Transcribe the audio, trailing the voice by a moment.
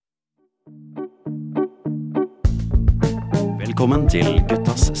Velkommen til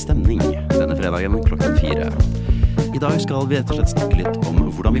Guttas stemning, denne fredagen klokken 4. I dag skal vi rett og slett snakke litt om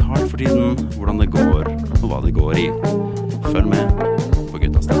hvordan vi har det for tiden, hvordan det går, og hva det går i. Følg med på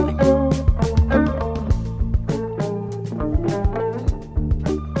Guttas stemning.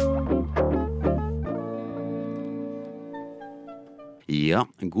 Ja,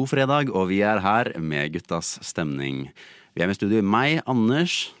 god fredag, og vi er her med Guttas stemning. Vi er med i studio, meg,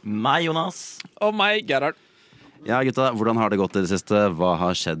 Anders. Meg, Jonas. Og meg, Gerhard. Ja, gutta, hvordan har det gått i det siste? Hva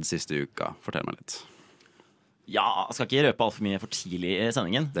har skjedd siste uka? Fortell meg litt. Ja, jeg skal ikke røpe alt for mye for tidlig i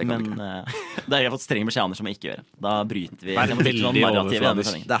sendingen. Det kan men det har jeg fått streng beskjed Anders om å ikke gjøre. Da bryter vi Det er veldig narrativ i denne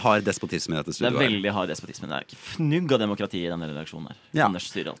sendingen. Det er hard despotisme i dette Det studioet. er veldig hard despotisme. Det er ikke fnugg av demokrati i denne redaksjonen her. Ja. Anders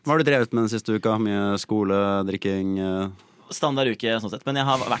styrer alt. Hva har du drevet med den siste uka? Mye skole, drikking? Standard uke sånn sett. Men jeg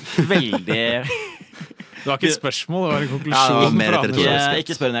har vært veldig Det var ikke et spørsmål, det var en Ja, konklusjon. det var mer fra et Anders. retorisk.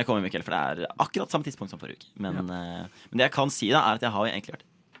 Ikke spør når jeg kommer, Mikkel, for det er akkurat samme tidspunkt som forrige uke. Men det jeg kan si da, er at jeg har jo egentlig vært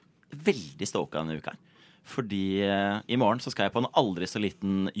veldig stoka denne uka her. Fordi i morgen så skal jeg på en aldri så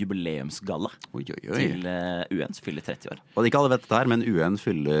liten jubileumsgalla Oi. til UN, som fyller 30 år. Og ikke alle vet dette her, men UN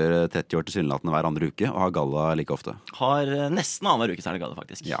fyller 30 år til synlighetene hver andre uke og har galla like ofte. Har nesten annenhver uke så er det galla,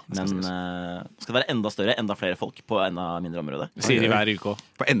 faktisk. Ja, det skal Men skal det være enda større, enda flere folk på enda mindre område. Sier de hver uke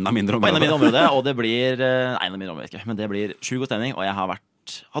også. På enda mindre På enda område. mindre område, og det blir Nei, enda mindre område, vet jeg ikke. Men det blir sjukt god stemning, og jeg har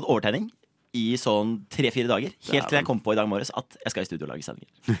hatt overtenning i sånn 3-4 dager. Helt til jeg kom på i dag morges at jeg skal i studio og lage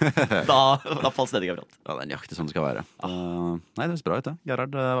sendinger. Da falt stemningen overalt. Ja, det er nøyaktig sånn det skal være. Nei, det høres bra ut, det.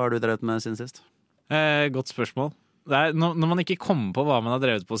 Gerhard, hva har du drevet med siden sist? Godt spørsmål. Det er, når man ikke kommer på hva man har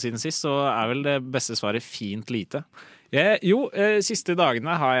drevet på siden sist, så er vel det beste svaret fint lite. Siste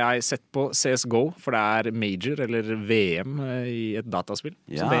dagene har jeg sett på CSGO, for det er major, eller VM, i et dataspill.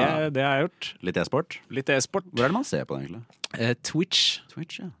 Ja. Så det har jeg gjort. Litt e-sport? Litt e-sport. Hvor er det man ser på det egentlig? Twitch,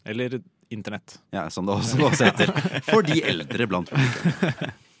 Twitch, ja. eller internett. Ja, som det også heter. For de eldre blant publikum.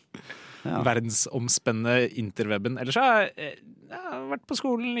 Ja. Verdensomspennende interwebben. Ellers har jeg vært på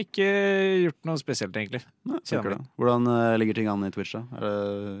skolen, ikke gjort noe spesielt egentlig. Nei, tenker det. Hvordan ligger ting an i Twitch da? Er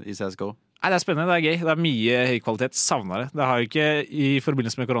det i CSGO? Nei, det er spennende, det er gøy. Det er mye høy kvalitet. Savner det. Det har jo ikke, i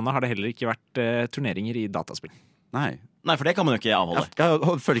forbindelse med korona har det heller ikke vært turneringer i dataspill. Nei, for det kan man jo ikke avholde.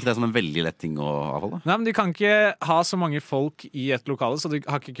 Jeg føler ikke det som en veldig lett ting å avholde. Nei, men Du kan ikke ha så mange folk i et lokale, så du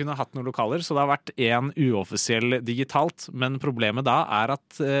har ikke kunnet hatt noen lokaler. Så det har vært en uoffisiell digitalt. Men problemet da er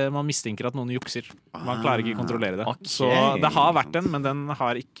at man mistenker at noen jukser. Man klarer ikke å kontrollere det. Ok. Så det har vært en, men den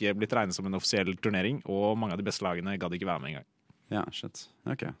har ikke blitt regnet som en offisiell turnering. Og mange av de beste lagene gadd ikke være med engang. Ja, shit.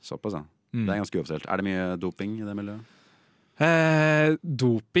 Ok, såpass da. Det er ganske uoffisielt. Er det mye doping i det miljøet?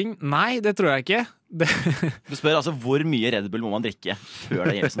 Doping? Nei, det tror jeg ikke. Du spør altså hvor mye Red Bull må man drikke før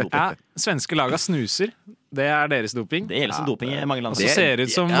det gjelder som doping. Ja, svenske laga snuser. Det er deres doping. Det gjelder som doping i mange land. Og så ser det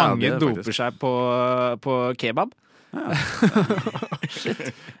ut som Ja, mange det er doper faktisk. seg på kebab. Jeg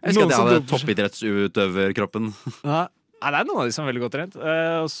husker at jeg hadde toppidrettsutøverkroppen. Ja. Nei, det er noen av de som er veldig godt trent.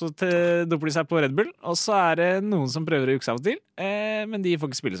 Og så doper de seg på Red Bull. Og så er det noen som prøver å jukse av og til, men de får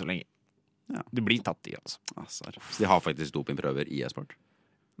ikke spille så lenge. Ja. De blir tatt i, altså. Så de har faktisk dopingprøver i e-sport?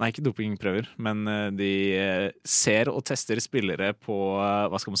 Nei, ikke dopingprøver, men de ser og tester spillere på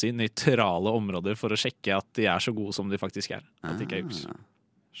hva skal man si, nøytrale områder for å sjekke at de er så gode som de faktisk er. At det ikke er juks.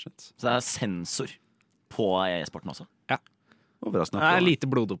 Shit. Så det er sensor på e-sporten også. Ja. Overraskende. Det er lite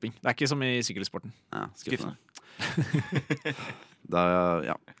bloddoping. Det er ikke som i sykkelsporten. Ja, skuffende.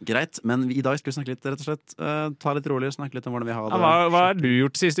 Ja, greit, men i dag skal vi snakke litt, rett og slett. Ta litt rolig, snakke litt om hvordan vi har det. Hva har du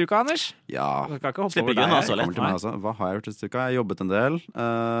gjort siste uka, Anders? Ja, Du skal ikke hoppe Slipper over ikke deg. unna så lett. kommer til meg også. Hva har jeg gjort siste uka? Jeg har jobbet en del.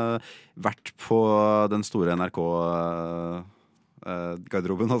 Vært på den store NRK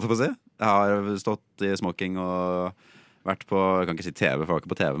garderoben, holdt jeg på å si. Jeg har stått i smoking og vært på, jeg kan ikke si TV, for jeg var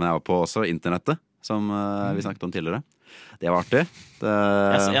ikke på TV, men jeg var på også internettet, som vi snakket om tidligere. Det var artig.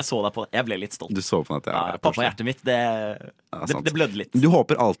 Jeg så deg på det. Jeg ble litt stolt. Du så på nettet, Ja, Pappahjertet mitt, sant. det blødde litt. Du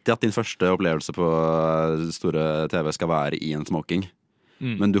håper alltid at din første opplevelse på store TV skal være i en smoking.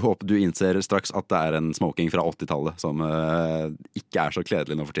 Men du innser straks at det er en smoking fra 80-tallet som ikke er så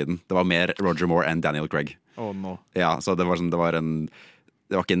kledelig nå for tiden. Det var mer Roger Moore enn Daniel Craig. No. Ja, så det var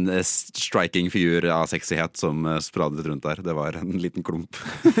ikke en striking figur av sexighet som spradet rundt der. Det var en liten klump.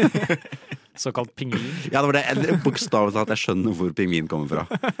 Såkalt pingvin. Ja, det var det. Bokstavelig talt, jeg skjønner hvor pingvin kommer fra.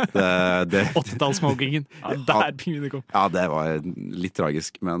 80-tallsmokingen. Der pingvinen kom. Ja, det var litt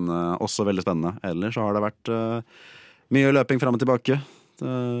tragisk, men også veldig spennende. Ellers så har det vært mye løping frem og tilbake.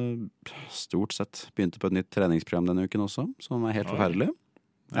 Stort sett begynte på et nytt treningsprogram denne uken også, som er helt forferdelig.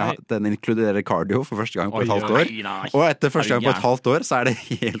 Ja, den inkluderer cardio for første gang på et halvt år. Nei. Og etter første gang på et halvt år, så er det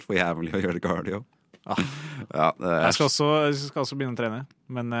helt for jævlig å gjøre cardio. Ja, Jeg skal også begynne å trene,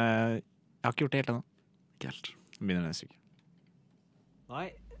 men jeg har ikke gjort det helt ennå. Helt. Begynner neste uke. Nei,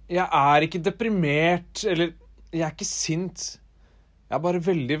 jeg er ikke deprimert, eller jeg er ikke sint. Jeg er bare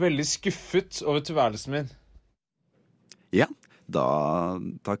veldig, veldig skuffet over tilværelsen min. Ja, da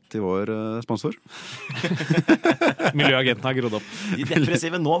takk til vår sponsor. Miljøagenten har grodd opp. De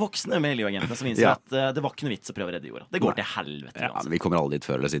depressive nå voksne miljøagentene som viser at det var ikke noe vits å prøve å redde jorda. Det går til helvete. Ja, men vi kommer aldri dit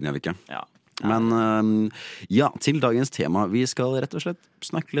før eller siden, jeg vet ikke. Ja. Men til dagens tema. Vi skal rett og slett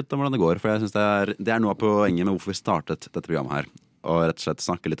snakke litt om hvordan det går. For jeg synes det er noe av poenget med hvorfor vi startet dette programmet her. Og rett og slett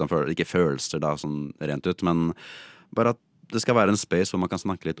snakke litt om ikke følelser da, sånn rent ut, men bare at det skal være en space hvor man kan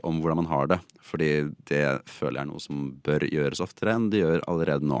snakke litt om hvordan man har det. Fordi det føler jeg er noe som bør gjøres oftere enn det gjør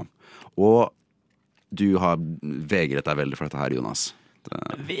allerede nå. Og du har vegret deg veldig for dette her, Jonas.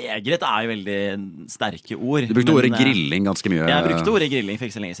 Vegret er jo veldig sterke ord. Du brukte ordet grilling ganske mye. Jeg brukte ordet grilling for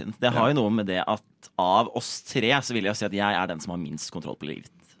ikke så lenge siden. Det har jo noe med det at av oss tre så vil jeg si at jeg er den som har minst kontroll på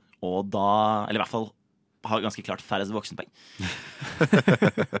livet. Og da, eller i hvert fall har ganske klart færrest voksenpoeng.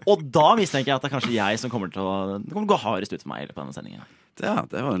 Og da mistenker jeg at det er kanskje jeg som kommer til å gå hardest ut for meg på denne sendingen. Ja,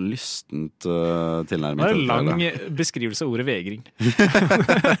 det var en lystent tilnærming. Det var en lang beskrivelse av ordet vegring.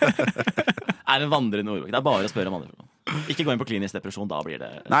 Er en vandrende ordbok. Det er bare å spørre om andre. Ikke gå inn på klinisk depresjon, da blir det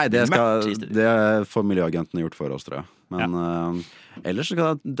Nei, det får miljøagentene gjort for oss, tror jeg. Men ellers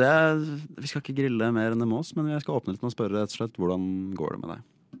skal vi skal ikke grille mer enn det må oss, men vi skal åpne litt med å spørre rett og slett hvordan går det med deg?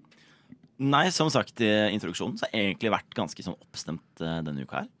 Nei, som sagt i introduksjonen så har jeg egentlig vært ganske sånn oppstemt denne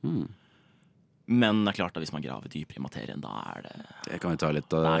uka her. Men det er klart at hvis man graver dypere i materien, da er det kan vi ta litt,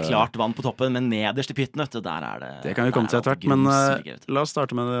 det er klart vann på toppen, men nederst i pytten, der er det. Det kan vi komme til etter hvert, men la oss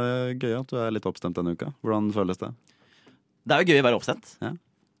starte med det gøye, at du er litt oppstemt denne uka. Hvordan føles det? Det er jo gøy å være oppstemt. Ja.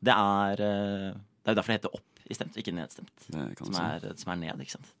 Det er jo derfor det heter oppistemt, ikke nedstemt. Som er ned,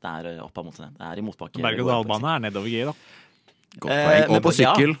 ikke sant? Det er opp av mot ned. Det er i motbakke. Berg-og-dal-bane er nedover G, da. Godt poeng. Og på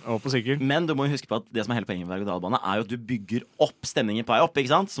sykkel. Og på sykkel. Men du må jo huske på at det som er hele poenget med berg-og-dal-bane er jo at du bygger opp stemningen på vei opp,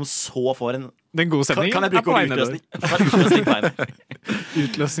 ikke sant? Som så får en den gode stemningen kan jeg bruke ordet utløsning? Utløsning på vei ned.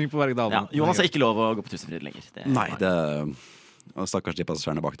 Utløsning på berg-og-dal-bane. Ja, Jonas har ikke lov å gå på Tusenfryd lenger. Nei, og stakkars de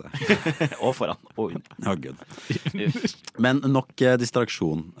passasjerene bak deg. Og foran. Og under. Ja, Gud. Men nok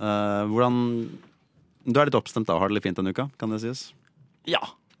distraksjon. Hvordan du er litt oppstemt da, har det litt fint denne uka, kan det sies? Ja,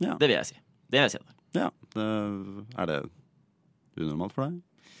 det vil jeg si. Ja, er det unormalt for deg?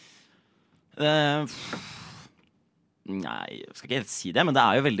 Nei, jeg skal ikke helt si det, men det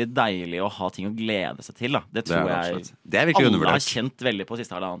er jo veldig deilig å ha ting å glede seg til, da. Det tror jeg det er virkelig alle har kjent veldig på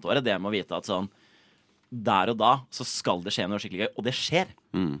siste halvannet året. Det med å vite at sånn der og da så skal det skje noe skikkelig gøy, og det skjer.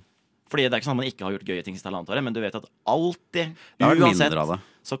 Fordi det er ikke sånn at man ikke har gjort gøye ting siste halvannet året, men du vet at alltid, uansett,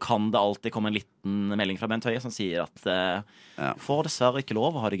 så kan det alltid komme en liten melding fra Bent Høie som sier at får dessverre ikke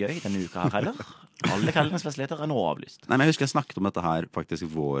lov å ha det gøy denne uka her heller. Alle kveldens festligheter er nå avlyst. Nei, men jeg husker jeg snakket om dette her faktisk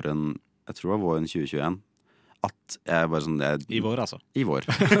våren, jeg tror det var våren 2021. At jeg bare sånn I vår, altså. I vår.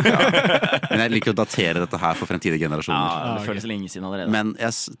 Ja. Men jeg liker å datere dette her for fremtidige generasjoner. Ja, det føles lenge siden allerede. Men jeg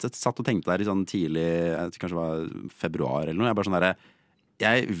satt og tenkte der i sånn tidlig, kanskje det var februar eller noe. Jeg bare sånn der,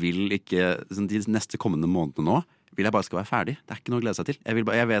 jeg vil ikke sånn, de neste kommende månedene nå vil jeg bare skal være ferdig. Det er ikke noe å glede seg til.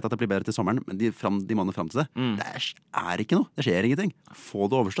 Jeg vet at det blir bedre til sommeren, men de månedene frem til det, det er ikke noe. Det skjer ingenting. Få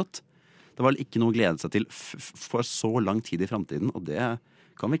det overstått. Det var ikke noe å glede seg til for så lang tid i fremtiden, og det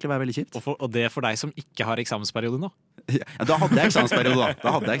kan virkelig være veldig kjipt. Og det for deg som ikke har eksamensperiode nå? Ja, da hadde jeg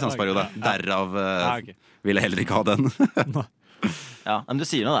eksamensperiode. Derav vil jeg heller ikke ha den. Ja, men du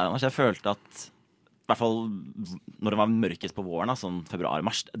sier noe der, Anders. Jeg følte at i hvert fall når det var mørkest på våren, sånn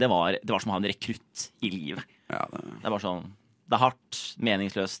februar-mars, det var som å ha en rekrutt i livet. Ja, det er bare sånn, det er hardt,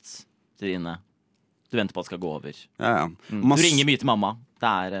 meningsløst til inne. Du venter på at det skal gå over. Ja. Du ringer mye til mamma. Det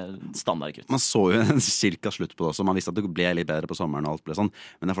er standardkutt. Man så jo en cirka slutt på det også. Man visste at det ble litt bedre på sommeren og alt ble sånn.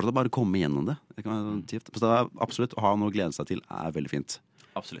 Men det er fortsatt bare å komme gjennom det. Det kan være kjipt. Så det er absolutt å ha noe å glede seg til er veldig fint.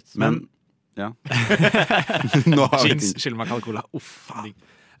 Absolutt. Men ja. Nå har vi ting. Skyld meg kalkola. Hva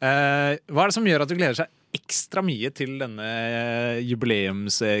er det som gjør at du gleder seg ekstra mye til denne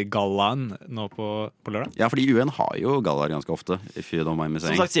jubileumsgallaen nå på lørdag? Ja, fordi UN har jo gallaer ganske ofte.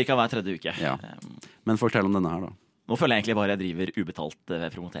 Som sagt, cirka hver tredje uke. Ja. Men fortell om denne her da. Nå føler jeg egentlig bare jeg driver ubetalt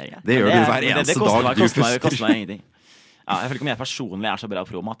promotering. Det gjør du hver eneste dag. Det koster meg ingenting. Ja, jeg føler ikke om jeg personlig er så bra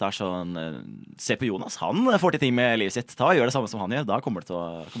promo at det er sånn, se på Jonas, han får til ting med livet sitt. Ta og gjør det samme som han gjør, da kommer det til å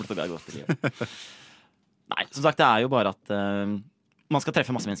bli godt i livet. Nei, som sagt, det er jo bare at man skal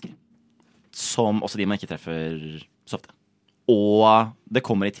treffe masse mennesker. Som også de man ikke treffer så ofte. Og det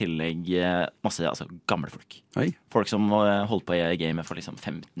kommer i tillegg masse gamle folk. Oi. Folk som holdt på i gamet for liksom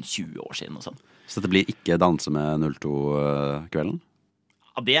 15-20 år siden og sånn. Så det blir ikke danse med 02-kvelden?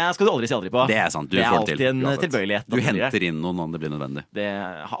 Det skal du aldri si aldri på. Det er sant, du det er får alltid til. en tilbøyelighet. Du henter inn noen om det blir nødvendig. Det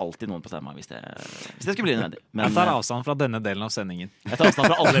har alltid noen på stemmen hvis det skulle bli nødvendig. Men, Jeg tar avstand fra denne delen av sendingen. Jeg tar avstand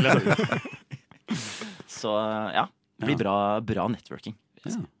fra alle deler av sendingen. Så ja, det blir bra networking.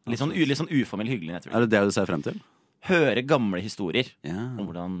 Litt sånn uformell, hyggelig networking. Er det det du ser frem til? Høre gamle historier om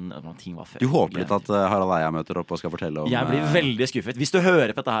hvordan ting var før. Du håper litt at Harald Eia møter opp og skal fortelle om Jeg blir veldig skuffet. Hvis du hører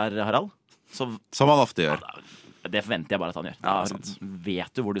på dette her, Harald, som han ofte gjør. Det forventer jeg bare at han gjør. Da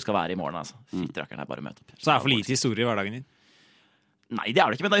vet du hvor du skal være i morgen. Altså. Fytterakkeren er bare å møte opp. Så det er for lite historie i hverdagen din? Nei, det er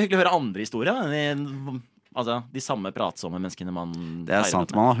det ikke, men det er hyggelig å høre andre historier. Altså, de samme pratsomme menneskene man Det er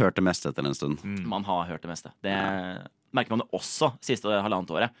sant, man har hørt det meste etter en stund. Man har hørt det meste. Det merker man jo også siste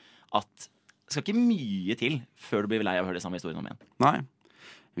halvannet året, at det skal ikke mye til før du blir lei av å høre det samme historien om igjen. Nei.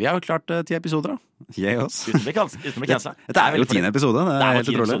 Vi har jo klart 10 episoder, da. Gi oss. Uten å bli kanskje. Dette er jo 10. episode. Det er helt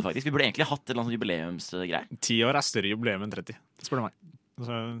 10. utrolig. episode, faktisk. Vi burde egentlig hatt et eller annet jubileumsgreier. 10 år er større jubileum enn 30, spør du meg.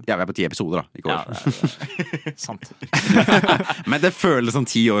 Så... Ja, vi er på 10 episoder, da. Ikke år. Sant. Men det føles som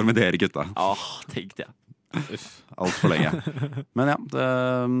 10 år med dere, gutta. Tenkte jeg. Alt for lenge. Men ja, det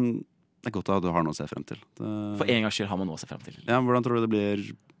er godt at du har noe å se frem til. For en gangs skyld har man noe å se frem til. Ja, hvordan tror du det blir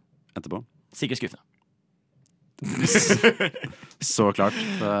etterpå? Sikkert skuffende. Så klart.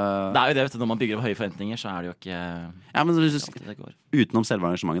 Det er jo det, vet du, når man bygger opp høye forventninger, så er det jo ikke ja, men utenom selve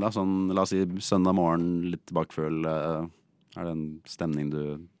arrangementet, da, sånn, la oss si søndag morgen, litt bakfull, er det en stemning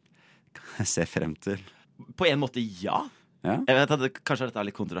du ser frem til? På en måte, ja. Jeg vet at kanskje dette er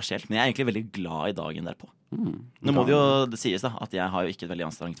litt kontroversielt, men jeg er egentlig veldig glad i dagen derpå. Nå må det sies da at jeg har jo ikke et veldig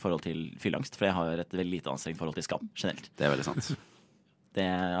anstrengt forhold til fylleangst, for jeg har et veldig lite anstrengt forhold til skam generelt. Det er veldig sant. Det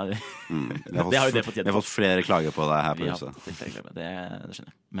har jo det fortjent. Vi har fått flere klager på deg her på huset. Det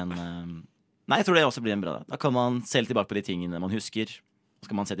skjønner jeg. Men nei, jeg tror det også blir en bra dag. Da kan man se litt tilbake på de tingene man husker. Så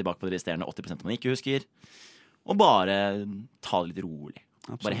kan man se tilbake på de resterende 80% man ikke husker. Og bare ta det litt rolig.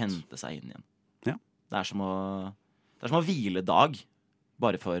 Absolutt. Bare hente seg inn igjen. Ja. Det er som å hvile dag,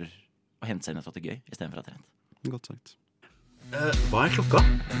 bare for å hente seg inn etter at det er gøy, i stedet for at det er trent. Godt sagt. Hva er klokka?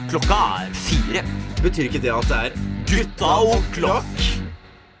 Klokka er 4. Betyr ikke det at det er Gutta og klokk.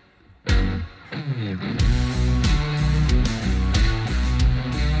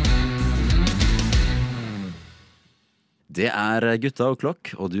 Det er Gutta og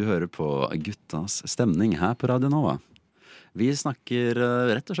klokk, og du hører på Guttas stemning her på Radio Nova. Vi snakker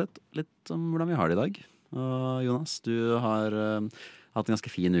rett og slett litt om hvordan vi har det i dag. Og Jonas, du har hatt en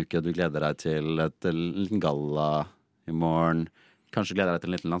ganske fin uke. Du gleder deg til en liten galla i morgen. Kanskje gleder deg til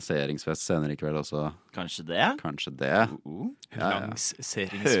en liten lanseringsfest senere i kveld også. Kanskje det.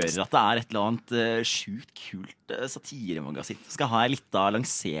 Lanseringsfest. Hører at det er et eller annet sjukt kult satiremagasin. Skal ha en liten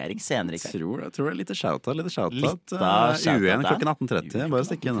lansering senere i kveld. Jeg tror det er litt shout-out. UN klokken 18.30. Bare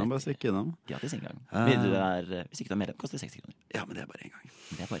stikk innom. Gratis inngang. Hvis ikke du er medlem, koster det 60 kroner. Ja, men det er bare en gang.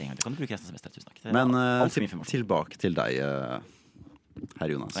 Det kan du bruke resten av semesteret. Tusen takk. Men tilbake til deg, herr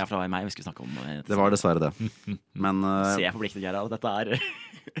Jonas. Ja, for det var meg vi skulle snakke om. Det var dessverre det. Men ser jeg på blikket, Gerhard, og dette er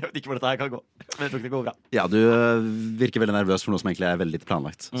jeg vet ikke hvor dette her kan gå. Men jeg tror ikke det går bra. Ja, du virker veldig nervøs for noe som egentlig er veldig lite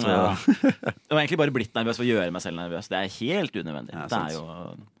planlagt. Så. Ja. Jeg har egentlig bare blitt nervøs for å gjøre meg selv nervøs. Det er helt unødvendig. Det er jo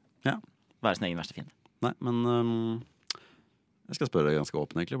være sin egen verste fiende. Nei, men jeg skal spørre deg ganske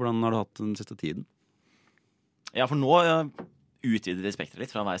åpen egentlig. Hvordan har du hatt den siste tiden? Ja, for nå utvider spektret litt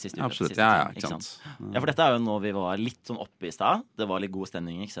fra hver siste uke. Absolutt, ikke sant? Ja, for dette er jo nå vi var litt sånn oppe i stad. Det var litt god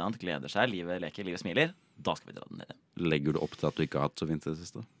stemning, ikke sant? Gleder seg, livet leker, livet smiler. Da skal vi dra den ned. Legger du opp til at du ikke har hatt så fint det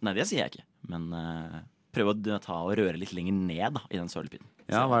siste? Nei, det sier jeg ikke. Men prøv å ta og røre litt lenger ned da, i den sølepytten.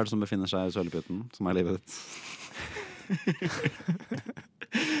 Ja, hva er det som befinner seg i sølepytten, som er livet ditt?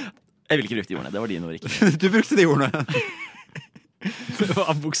 Jeg vil ikke bruke de ordene, det var dine ord, ikke. Du brukte de ordene! Det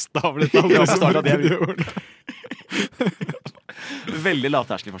var bokstavlig talt. Ja, så startet jeg de ordene. Veldig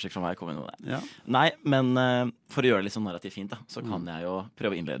lavterskelforsøk fra meg å komme inn med det. Ja. Nei, men for å gjøre det litt sånn narrativt fint da, så kan jeg jo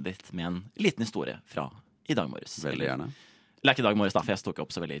prøve å innlede litt med en liten historie fra i dag morges. Veldig gjerne. Eller ikke i dag morges da, for jeg stod ikke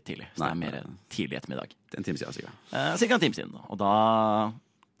opp så veldig tidlig. Så Nei, det er mer tidlig ettermiddag. Det er en time siden, sikkert. Cirka en time siden. Og da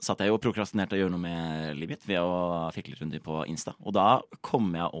satt jeg jo prokrastinert å gjøre noe med livet mitt ved å fikle litt rundt på Insta. Og da kom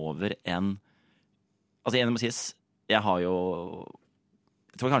jeg over altså en må sies, jeg har jo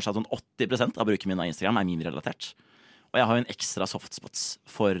jeg tror kanskje at sånn 80% av bruken min av Instagram er meme-relatert. Og jeg har jo en ekstra softspots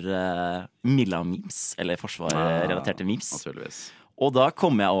for Milla-memes, eller forsvar-relaterte memes. Naturligvis. Og da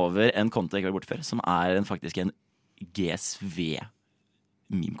kom jeg over en konto jeg ikke har vært borte før, som er faktisk en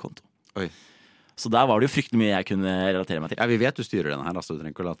GSV-meme-konto. Oi. Så der var det jo fryktelig mye jeg kunne relatere meg til. Ja, vi vet du styrer denne her, altså du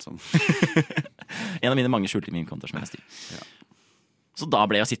trenger ikke å late som. En av mine mange skjulte meme-kontoer som jeg styrer. Ja. Så da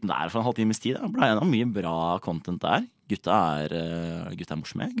ble jeg sittende der for en halvtimes tid. Da ble det mye bra content der. Gutta er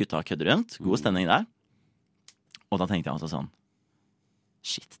morsomme, gutta kødder rundt. God stemning der. Og da tenkte jeg altså sånn,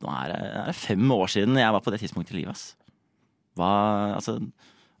 Shit, nå er det 5 år siden jeg var på det tidspunktet i livet, ass.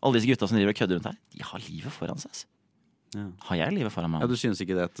 Alle disse gutta som driver og kødder rundt her, de har livet foran seg, ass. Ja. Har jeg livet foran meg? Ja, du synes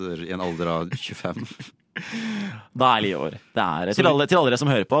ikke det etter i en alder av 25? Da er livet over. Det er, til alle dere som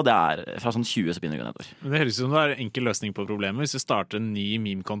hører på, det er fra sånn 20 så begynner det å gå nedover. Men det høres ut som det er en enkel løsning på problemet. Hvis du starter en ny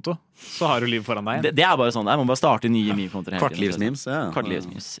meme-konto, så har du livet foran deg igjen. Det er bare sånn det er. Man bare starter nye meme-kontoer hele tiden. Kvartlivsmemes, ja.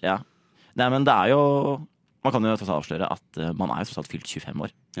 Kvartlivsmemes, ja. Nei, men det er jo man kan jo tross alt avsløre at man er jo tross alt fylt 25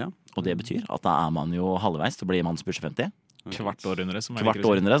 år. Ja. Og det betyr at da er man jo halvveis til å bli manns burde 50. Kvart århundre, som Kvart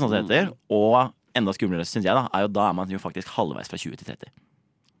århundre, sånn som det heter. Og enda skumlere, synes jeg, er jo da er man jo faktisk halvveis fra 20 til 30.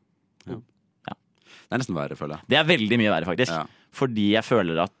 Ja. Det er nesten verre, føler jeg. Det er veldig mye verre, faktisk. Ja. Fordi jeg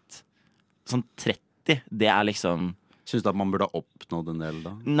føler at sånn 30, det er liksom Synes du at man burde ha oppnådd en del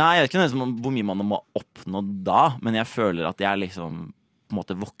da? Nei, jeg vet ikke hvor mye man må oppnå da, men jeg føler at det er liksom på en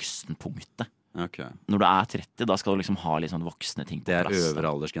måte voksenpunktet. Okay. Når du er 30, da skal du liksom ha litt sånn voksne ting på plass. Det er plass, øvre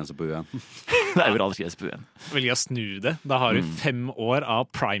aldersgrense på UN. Det er øvre aldersgrense på UN. Velger jeg å snu det. Da har du 5 år av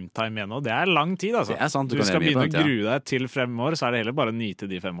primetime igjen nå. Det er lang tid, altså. Det er sant, du skal begynne å grue deg til 5 år, så er det heller bare å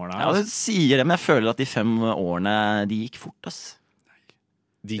nyte de 5 årene. Ja, du sier det, men jeg føler at de 5 årene, de gikk fort, ass.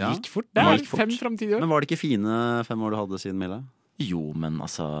 De gikk fort? Det er 5 framtidige år. Men var det ikke fine 5 år du hadde siden Mille? Jo, men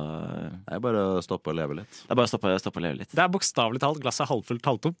altså det er bare å stoppe og leve litt. Det er bare å stoppe og leve litt. Det er bokstavelig talt glasset halvfullt,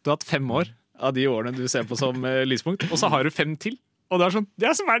 halvtomt. Du har hatt 5 år av de årene du ser på som lyspunkt, og så har du 5 til. Og det er sånn, det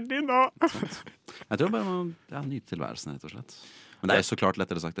er sverdig nå! Jeg tror bare man nyter tilværelsen, rett og slett. Men det er jo så klart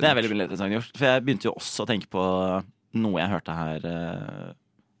lettere sagt. Det er veldig lettere sagt gjort. For jeg begynte jo også å tenke på noe jeg hørte her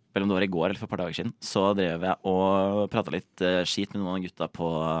vel om det var i går eller for et par dager siden. Så drev jeg og pratet litt skit med noen av gutta på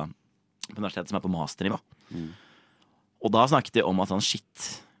universitetet som er på masternivå. Og da snakket de om at sånn, shit,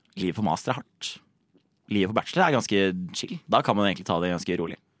 livet på master er hardt. Livet på bachelor er ganske chill. Da kan man egentlig ta det ganske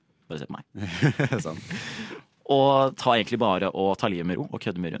rolig. Bare se på meg. Sånn. Og ta egentlig bare og ta livet med ro og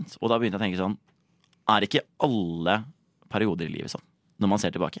kødde mye rundt. Og da begynte jeg å tenke sånn, er ikke alle perioder i livet sånn, når man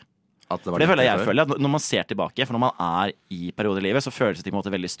ser tilbake? For det føler jeg at når man ser tilbake, for når man er i perioder i livet, så føles det på en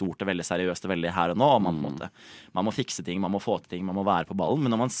måte veldig stort og veldig seriøst og veldig her og nå. Og man må fikse ting, man må få til ting, man må være på ballen.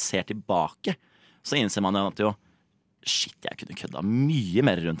 Men når man ser tilbake, så innser man at jo, shit, jeg kunne kødda mye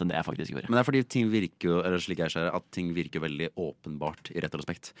mer rundt enn det jeg faktisk gjorde. Men det er fordi ting virker jo, eller slik jeg ser det, at ting virker veldig åpenbart i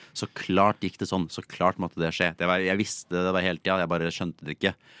retrospekt. Så klart gikk det sånn, så klart måtte det skje. Jeg visste det var helt jeg bare skjønte det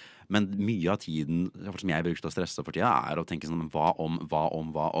ikke. Men mye av tiden som jeg bruker til å stresse for tida, er å tenke sånn, hva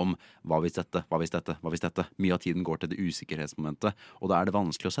hvis dette? Mye av tiden går til det usikkerhetsmomentet, og da er det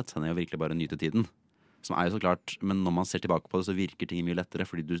vanskelig å sette seg ned og virkelig bare nyte tiden. Som er jo så klart, men når man ser tilbake på det, så virker ting mye lettere,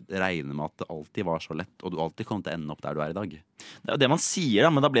 fordi du regner med at det alltid var så lett, og du alltid kom til å ende opp der du er i dag. Det er jo det man sier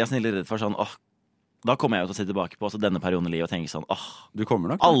da, men da blir jeg litt redd for sånn, da kommer jeg jo til å se tilbake på denne perioden i livet og tenke sånn, du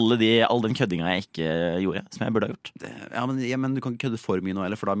kommer nok, all den køddinga jeg ikke gjorde, som jeg burde ha gjort. Men du kan ikke kødde for mye nå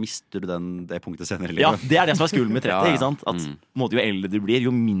heller, for da mister du det punktet senere i livet. Ja, det er det som er skulen med 30, ikke sant? At jo eldre du blir,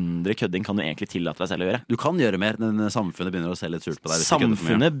 jo mindre kødding kan du egentlig tillate deg selv å gjøre. Du kan gjøre mer, men samfunnet begynner å se litt surt på deg.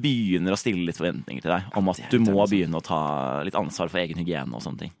 Samfunnet begynner å stille litt forventninger til deg, om at du må begynne å ta litt ansvar for egen hygiene og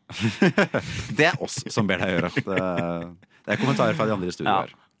sånne ting. Det er oss som ber deg gjøre. Det er kommentarer fra de andre i studiet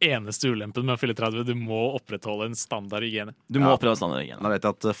her. Eneste ulempen med å fylle 30, du må opprettholde en standard hygiene. Du må opprettholde standard hygiene. Da vet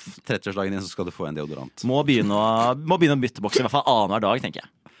jeg at 30-årsdagen din så skal du få en deodorant. Må begynne å byttebokse i hvert fall annenhver dag, tenker jeg.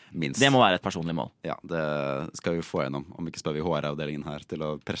 Minst. Det må være et personlig mål. Ja, det skal vi få gjennom. Om ikke spør vi HR-avdelingen her til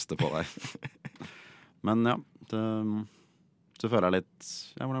å preste på deg. Men ja, du føler deg litt...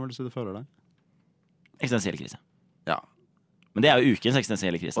 Ja, hvordan vil du si du føler deg? Eksistensiell krise. Ja. Men det er jo ukens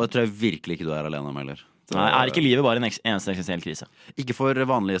eksistensielle krise. Og det tror jeg virkelig ikke du er alene om heller. Nei, er ikke livet bare en eneste eksistensiell krise? Ikke for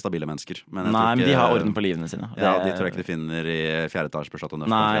vanlige, stabile mennesker. Men men de har orden på livene sine. Ja, de tror jeg ikke de finner i 4. etasje på Chateau Neuf.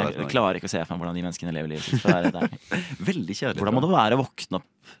 Nei, jeg klarer ikke å se for meg hvordan de menneskene lever livet sitt. Veldig kjedelig. Hvordan må det være å våkne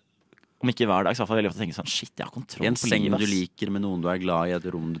opp, om ikke hver dag, så i hvert fall veldig ofte tenke sånn, shit, jeg har kontroll på livet. I en seng du liker, med noen du er glad i, et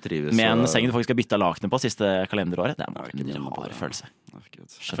rom du trives. Med en seng du faktisk har byttet lakene på siste kalenderåret. Det er en rar følelse.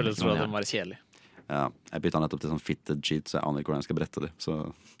 Jeg føler det må være kjedelig. Ja, jeg bytta nettopp til sånn fitted sheet, så jeg aner ikke hvordan jeg skal brette det. Så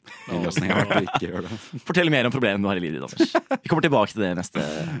løsningen har vært å ikke gjøre det. Fortell mer om problemene du har i livet ditt, Anders. Vi kommer tilbake til det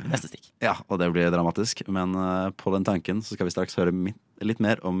neste stikk. Ja, og det blir dramatisk. Men på den tanken så skal vi straks høre litt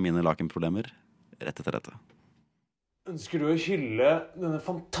mer om mine lakenproblemer rett etter dette. Ønsker du å hylle denne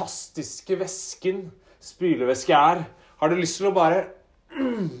fantastiske vesken spylevæske er? Har du lyst til å bare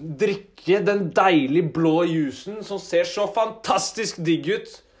drikke den deilige blå jusen som ser så fantastisk digg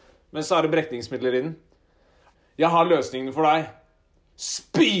ut? Men så er det brekningsmidler i den. Jeg har løsningen for deg.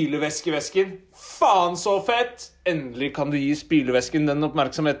 Spylevæskevesken. Faen så fett! Endelig kan du gi spylevæsken den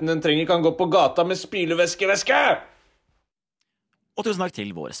oppmerksomheten den trenger. Kan gå på gata med spylevæskeveske! Og tusen takk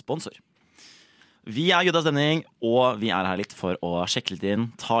til vår sponsor. Vi Guttas stemning, og vi her litt for å sjekke litt inn,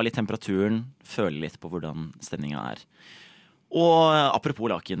 ta litt temperaturen, føle litt på hvordan stemningen er. Og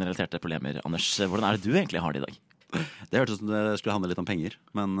apropos lakenrelaterte problemer, Anders, hvordan det du egentlig har det i dag? Det hørtes ut som det skulle handle litt om penger,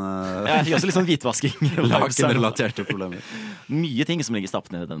 men Jeg fikk også litt sånn hvitvasking. lakenrelaterte problemer. Mye ting som ligger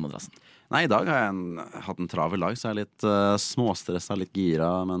stappet ned i den madrassen. Nei, i dag har jeg hatt en travel dag, så jeg litt småstressa, litt gira,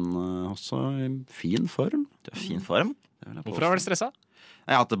 men også i fin form. Du fin form. Hvorfor har du vært stressa?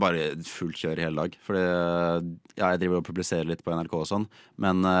 Jeg har hatt det bare fullt kjør i hele dag. Fordi jeg driver og publiserer litt på NRK og sånn,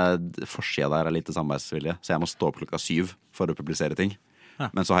 men forsida der litt samarbeidsvilje, så jeg må stå opp 7:00 for å publisere ting. Ja.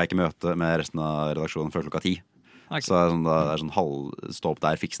 Men så har jeg ikke møte med resten av redaksjonen før 10:00. Okay. Så det er sånn stå opp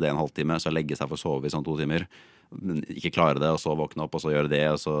der, fikse det en halvtime, så legge seg for å sove i sånn 2 timer. Men ikke klare det, og så våkne opp, og så gjøre det,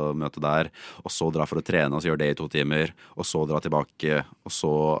 og så møte der, og så dra for å trene, og så gjøre det i 2 timer, og så dra tilbake, og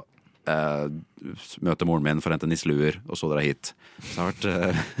så møte moren min for å hente nisseluer, og så dra hit. Så det har vært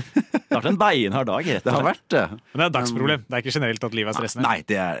Det har vært en beinhard dag, rett og slett. Det har vært det. Men det er et dagsproblem. Det er ikke generelt at livet er stressende. Nei,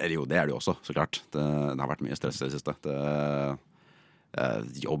 det er det jo også, så klart. Det har vært mye stress i det siste.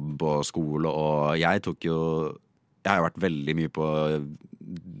 Jobb og skole, og jeg har jo vært veldig mye på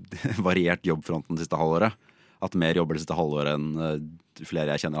variert jobbfronten det siste halvåret. Hatt mer jobber det siste halvåret enn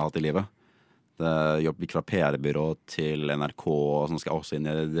flere jeg kjenner har hatt i livet. Jeg gikk fra PR-byrå til NRK, og så skal jeg også inn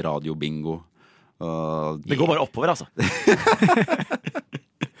i radiobingo. Det går bare oppover, altså.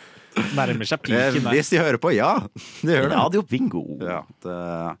 Nærmer seg piken der. Hvis de hører på, ja. Det gjør det. Radiobingo. Ja, så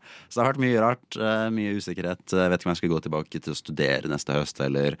det har vært mye rart, mye usikkerhet. Jeg vet ikke om jeg skal gå tilbake til å studere neste høst,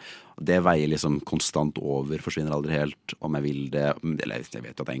 eller det veier liksom konstant over, forsvinner aldri helt. Om jeg vil det, eller jeg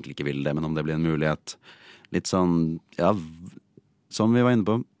vet jo at jeg egentlig ikke vil det, men om det blir en mulighet. Litt sånn, ja, som vi var inne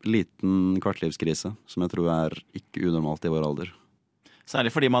på, liten kvartlivskrise, som jeg tror er ikke unormalt i vår alder.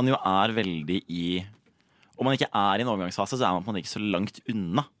 Særlig fordi man jo er veldig om man ikke er i en overgangsfase, så er man på en måte ikke så langt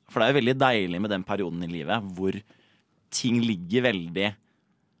unna. For det er jo veldig deilig med den perioden i livet hvor ting ligger veldig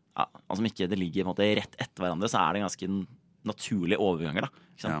altså om ikke det ligger på en måte rett etter hverandre, så er det ganske naturlige overganger da.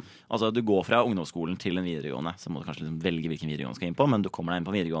 Ikke sant? Ja. Altså du går fra ungdomsskolen til en videregående, så må du kanskje liksom velge hvilken videregående du skal inn på, men du kommer deg inn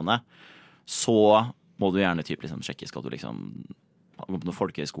på videregående, så må du gjerne liksom sjekke, skal du liksom gå på noen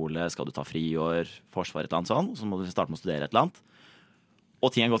folkehøyskole, skal du ta friår, forsvar, et eller annet sånn, så må du starte med å studere et eller annet.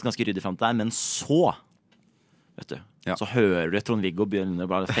 Og ting har gått ganske ryddig frem til deg, men så, vet du, så hører du Trond-Viggo begynner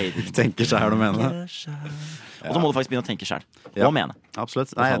bare å fade. Tenker seg her du mener. Og så må du faktisk begynne å tenke selv og mene.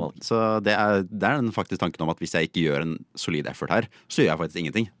 Absolutt. Nei, så det er den faktisk tanken om at hvis jeg ikke gjør en solid effort her, så gjør jeg faktisk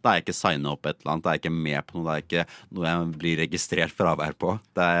ingenting. Da er jeg ikke signet opp et eller annet, da er jeg ikke med på noe, da er ikke noe jeg blir registrert fravær på.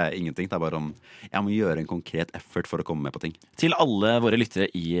 Det er ingenting, det er bare om jeg må gjøre en konkret effort for å komme med på ting. Til alle våre lyttere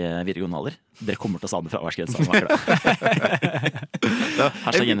i videregående alder, dere kommer til å savne fraværsgrensa.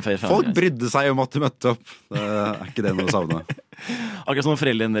 Folk brydde seg om at du møtte opp. Det er ikke det noe å savne. Akkurat som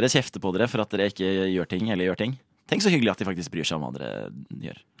foreldrene dere kjefter på dere for at dere ikke gjør ting, eller gjør ting. Tenk så hyggelig at de faktisk bryr seg om hva dere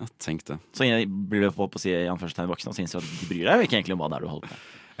gjør. Ja, tenk det. Så jeg blir på å si i anførselstegn voksne, og så innser at de bryr deg jo ikke egentlig om hva det er du holder på.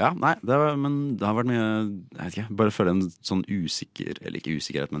 Ja, nei, men det har vært mye, jeg vet ikke, bare føler en sånn eller ikke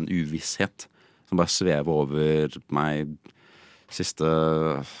usikkerhet, men uvisshet som bare svever over meg siste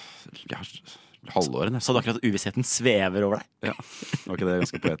halvåret. Så du akkurat at uvissheten svever over deg? Ja, var ikke det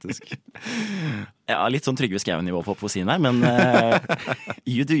ganske poetisk? Ja, litt sånn Trygve Skau-nivå på poesien her, men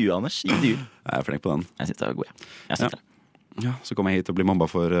you do, Anders, you do. Jeg er flink på den. Jeg synes det er god, jeg synes det. Ja, så kom jeg hit og ble mobba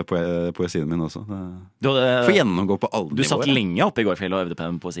for poesien min også. For gjennomgå på alle nivåer. Du satt lenge oppe i går kveld og øvde på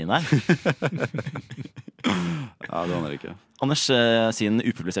den poesien her. Ja, det aner jeg ikke. Anders sin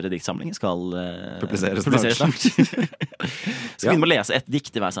upubliserte diktsamling skal publiseres snart. Skal begynne med å lese et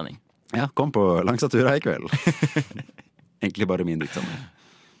dikt i hver sending. Ja, kom på Langsatura i kveld. Egentlig bare min diktsamling.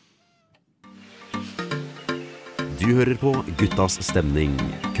 Du hører på Guttas stemning,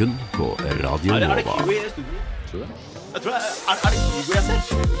 kun på Radio Nova. Er det Hugo i studio? Jeg tror er det Hugo jeg ser?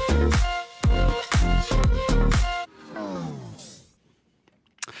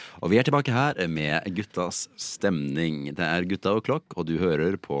 Og vi er tilbake her med Guttas stemning. Det er Gutta og Klokk, og du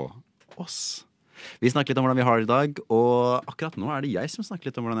hører på oss. Vi snakker litt om hvordan vi har det i dag, og akkurat nå er det jeg som snakker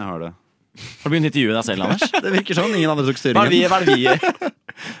litt om hvordan jeg har det. Har du begynt å intervjue deg selv, Anders? Det virker sånn, ingen andre tok styringen. Hva er det vi gjør?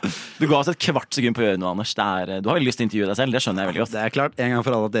 Du ga oss et kvart sekund på å gjøre noe, Anders. Du har veldig lyst til å intervjue deg selv, det skjønner jeg veldig godt. Det er klart, en gang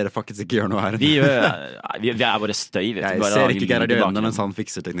for alle at dere faktisk ikke gjør noe her. Vi er bare støy. Jeg ser ikke Gerhard i øynene mens han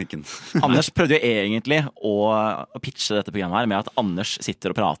fikser teknikken. Anders prøvde jo egentlig å pitche dette programmet her med at Anders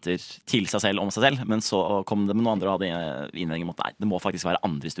sitter og prater til seg selv om seg selv, men så kom det med noen andre og hadde innvending mot nei, det må faktisk være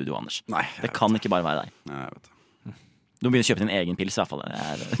andre i studio, Anders. Nei, det kan ikke bare være deg. Nei, jeg vet det. Du må begynne å kjøpe din egen pils i hvert fall.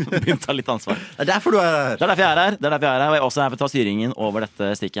 Jeg begynner å ta litt ansvar. Det er derfor du er her. Det er derfor jeg er her. Og jeg er også her for å ta styringen over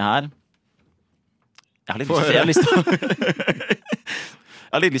dette stikket her. Jeg har litt lyst til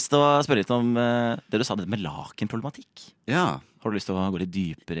Jeg har litt lyst til å spørre litt om det du sa, det med lakenproblematikk. Ja, Har du lyst til å gå litt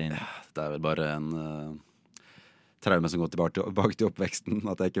dypere inn? det er vel bare en traume som går tilbake til oppveksten.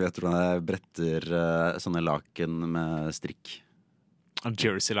 At jeg ikke vet hvordan jeg bretter sånne laken med strikk.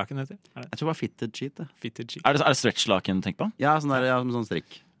 Jersey-laken heter det. Jeg tror det var fitted sheet, det. Fitted sheet. Er det stretch-laken du tenker på? Ja, sånn der, ja, med sånn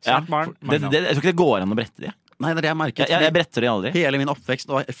strikk. Kjært barn. Jeg tror ikke det går an å brette det. Nei, det er det jeg merket. Jeg bretter det aldri. Hele min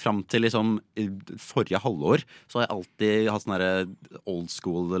oppvekst og frem til liksom forrige halvår, så har jeg alltid hatt sånne der old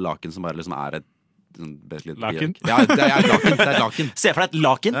school laken som bare liksom er et Laken? Ja, det er laken. Det er laken. Se for deg et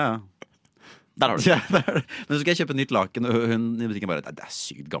laken. Ja. Der har du det. Ja, det er det. Men så skal jeg kjøpe et nytt laken, og hun i butikken bare det er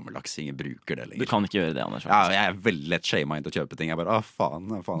sykt gammeldags, ingen bruker det Du lenger. kan ikke gjøre det, Anders. Ja, jeg er veldig lett shama inn til å kjøpe ting. Jeg bare,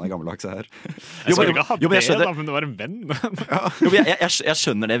 faen er gammeldags her. Jeg skulle ikke ha jo, men jeg det, skjønner- da, men det var en venn. Jo, men jeg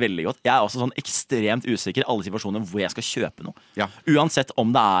skjønner det veldig godt. Jeg er også sånn ekstremt usikker i alle situasjoner hvor jeg skal kjøpe noe. Ja. Uansett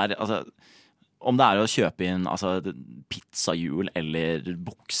om det er om det er å kjøpe inn pizzahjul eller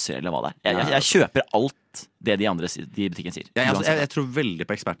bukser eller hva det er. Jeg kjøper alt det de andre de i butikken sier. Jeg tror veldig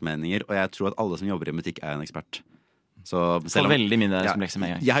på ekspertmeninger, og jeg tror at alle som jobber i en butikk er en ekspert. Så Får veldig mine som lekser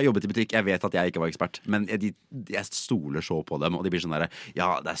med en gang. Jeg har jobbet i butikk, jeg vet at jeg ikke var ekspert, men jeg stoler så på dem, og de blir sånn der, ja,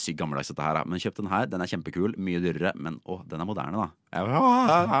 det er sykt gammeldags dette her, men kjøp den her, den er kjempekul, mye dyrere, men den er moderne da. Jeg bare,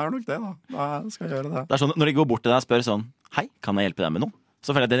 ja, det er nok det da, da skal jeg gjøre det. Det er sånn, når de går bort til deg og spør sånn, hei, kan jeg hjelpe deg med noe? Så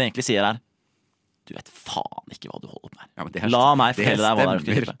føler jeg at det de egentlig sier du vet faen ikke hva du holder på med. Ja, men La meg fortelle deg hva det er du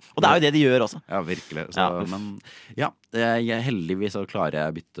skal kjøpe. Og det er jo det de gjør også. Ja, virkelig. Så, men ja, heldigvis så klarer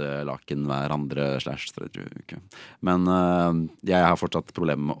jeg å bytte laken hverandre /3 uke. Men jeg har fortsatt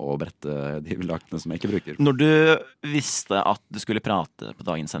problemer med å brette de lakene som jeg ikke bruker. Når du visste at du skulle prate på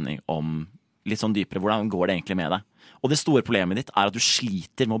dagens sending om litt sånn dypere, hvordan går det egentlig med deg? Og det store problemet ditt er at du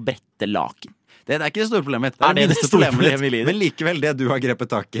sliter med å brette laken. Det er ikke det store problemet mitt. Er det minste det store problemet problemet i ditt, livet? men likevel det du har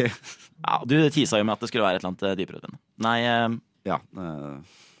grepet tak i. Ja, du tisa jo med at det skulle være et eller annet dypere ut. Nei, Ja,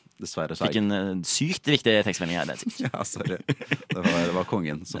 dessverre så fikk en sykt viktig tekstmelding her. Ja, sorry. Det var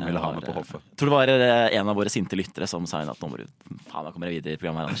kongen som ville ha meg på hoffet. Jeg tror det var en av våre sinte lyttere som sa inn at nå må du faen, da kommer jeg videre i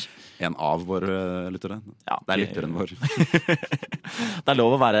programmet her, Anders. En av våre lyttere. Ja, Det er lytteren vår. Det er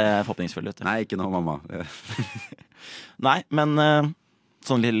lov å være forhåpningsfull, vet du. Nei, ikke noe mamma. Nei, men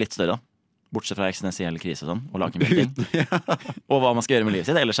sånn litt større da. Bortsett fra eksistensiell krise og sånn, og lakenbretting. Og hva man skal gjøre med livet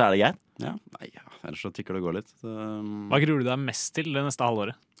sitt, ellers er det greit. Ja, nei, ellers så tikker det og går litt. Hva gruer du deg mest til det neste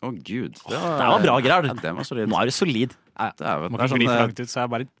halvåret? Gud. Det var bra, Gerard. Ja, det var solid. Nå er du solid. Det Må er ikke sånn, gli for langt ut, så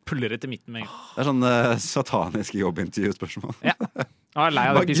jeg bare puller etter midten med en gang. det er sånn sataniske jobbintervjuspørsmål. Ja. Jeg er lei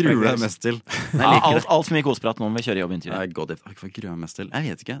av Hva det gruer du deg mest til? Ja, alt for mye koseprat nå når vi kjører jobbintervju. Hva gruer jeg meg mest til?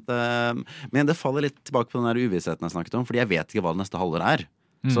 Jeg vet ikke. Men det faller litt tilbake på den der uvissheten jeg snakket om, fordi jeg vet ikke hva det neste halvår er.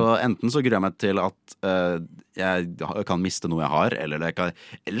 Så enten så gruer jeg meg til at jeg kan miste noe jeg har, eller så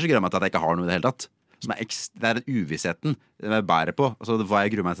gruer jeg meg til at jeg ikke har noe i det hele tatt. Det er uvissheten jeg bærer på. Altså, hva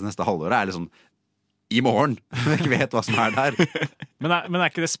jeg gruer meg til neste halvår er liksom i morgen. Jeg ikke vet hva som er der. Men er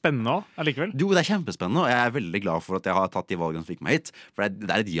ikke det spennende også, allikevel? Jo, det er kjempespennende, og jeg er veldig glad for at jeg har tatt de valgene som fikk meg hit. For det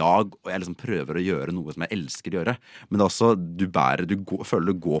er et jag, og jeg liksom prøver å gjøre noe som jeg elsker å gjøre. Men det er også, du føler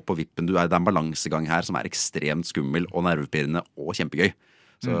du går på vippen. Det er en balansegang her som er ekstremt skummel og nervepirrende og kjempegøy.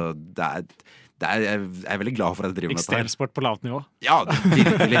 Så jeg er veldig glad for at jeg driver med dette her. Ekstremsport på lavt nivå. Ja,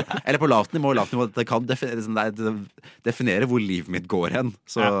 virkelig. Eller på lavt nivå. Det kan definere hvor livet mitt går hen.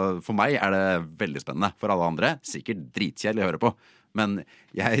 Så for meg er det veldig spennende. For alle andre, sikkert dritkjedelig å høre på. Men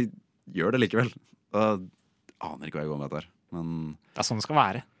jeg gjør det likevel. Og aner ikke hva jeg går med dette her. Men Det er sånn det skal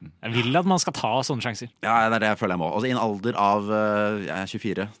være. Jeg vil at man skal ta sånne sjanser. ja, det er det jeg føler jeg må. Altså, i en alder av jeg er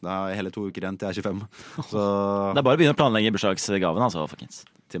 24. Da er jeg hele 2 uker igjen til jeg er 25. Så Det er bare å begynne å planlegge bursdagsgaven, altså, folkens.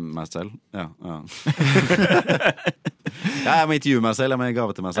 til meg selv. Ja. Ja, jeg må intervjue meg selv. Jeg må gi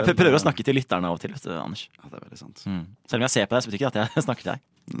gave til meg selv. Jeg prøver å snakke til lytterne av og til, vet du, Anders. Ja, det er veldig sant. Selv om jeg ser på deg, så betyr ikke det at jeg snakker til deg.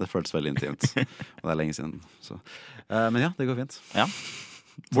 Det føles veldig intimt. Og det er lenge siden. Så. Men ja, det går fint. Ja.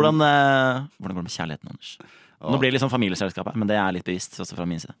 Hvordan går det med kjærligheten, Anders? Nå blir det litt sånn familieselskap her, men det er litt bevisst også fra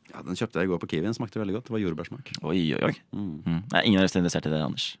min side. Ja, den kjøpte jeg i går på Kiwi. Den smakte veldig godt. Det var jordbærsmak. Oi. Jeg er ingen av dere interessert i det,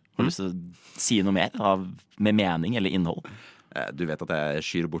 Anders. Har du lyst til å si noe mer med mening eller innhold? Du vet at jeg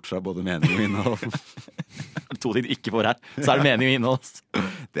skyr bort fra både mening og innhold. Er det 2 ting du ikke får her, så er det mening og innhold.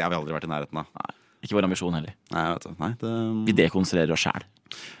 Det har vi aldri vært i nærheten av. Nei, ikke vår ambisjon heller. Nei, vet du. Nei, Vi dekonstruerer oss selv.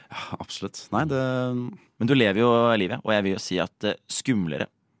 Ja, absolutt. Nei, Men du lever jo livet, og jeg vil jo si at skumlere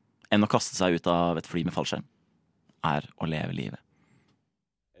enn å kaste seg ut av et fly med fallskjerm er å leve livet.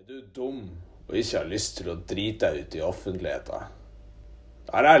 Er du dum og ikke har lyst til å drite deg ut i offentligheten?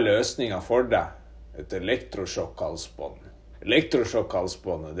 Der er løsninga for deg. Et elektrosjokkhalsbånd.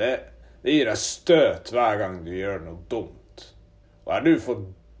 Elektrosjokkhalsbåndet, det gir deg støt hver gang du gjør noe dumt. Og er du for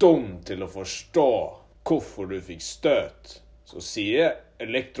dum til å forstå hvorfor du fikk støt, så sier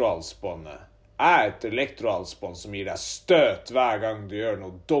elektrohalsbåndet er et elektrohalsbånd som gir deg støt hver gang du gjør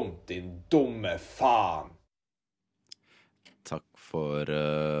noe dumt, din dumme faen. Takk for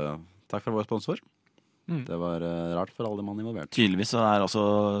vår sponsor. Det var rart for alle mann involvert. Tydeligvis så er også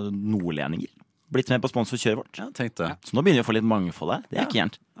nordlendinger blitt med på sponsorkjøret vårt. Ja, tenkte. Så nå begynner vi å få litt mangfold her. Det er ikke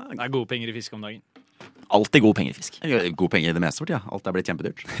gærent. Det er gode penger i fisk om dagen. Alltid gode penger i fisk. God penger i det meste vårt, ja. Alt er blitt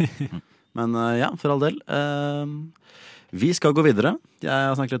kjempedyrt. Men ja, for all del. Vi skal gå videre. Jeg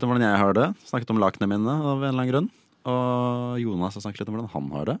har snakket litt om hvordan jeg har det. Snakket om lakene mine av en eller annen grunn. Og Jonas har snakket litt om hvordan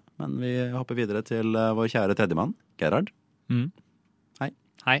han har det. Men vi hopper videre til vår kjære tredjemann, Gerhard.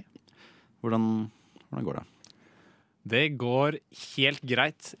 Hei. Hvordan går det? Det går helt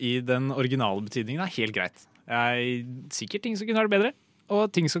greit i den originale betydningen. Det er helt greit. Sikkert ting som kunne vært bedre,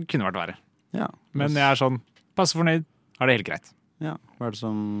 og ting som kunne vært verre. Ja. Men jeg er sånn, passe fornøyd, har det helt greit. Ja, hva er det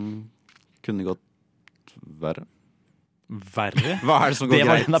som kunne gått verre? Verre? Hva er det som går greit?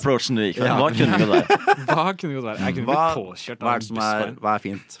 Det var den approachen du gikk for. Hva kunne det være? Hva kunne gått verre? Jeg kunne blitt påkjørt av en bussveien. Hva er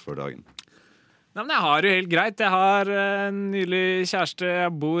fint for dagen? Nei, men jeg har det jo helt greit. Jeg har en nylig kjæreste, jeg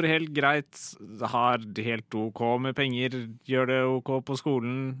bor helt greit, har helt ok med penger, gjør det ok på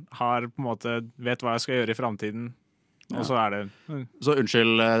skolen, har på en måte, vet hva jeg skal gjøre i fremtiden, og så er det... Så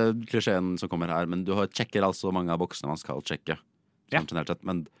unnskyld klisjeen som kommer her, men du sjekker altså mange av boksene man skal sjekke. Ja. Sett.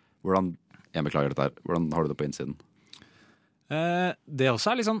 Men hvordan, jeg beklager dette her, hvordan har du det på innsiden? Det også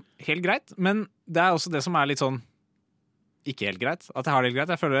er litt sånn helt greit, men det er også det som er litt sånn ikke helt greit. At jeg har det helt greit.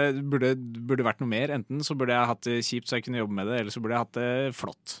 Jeg føler det burde vært noe mer. Enten så burde jeg hatt det kjipt så jeg kunne jobbe med det, eller så burde jeg hatt det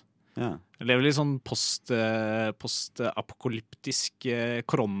flott. Ja. Jeg lever litt sånn post-apokalyptisk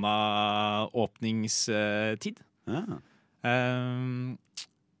koronaåpningstid. Ja.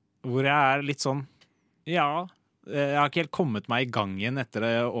 Hvor jeg er litt sånn ja, jeg har ikke helt kommet meg i gang igjen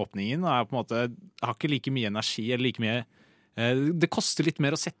etter åpningen, og jeg på en måte har ikke like mye energi eller like mye. Det koster litt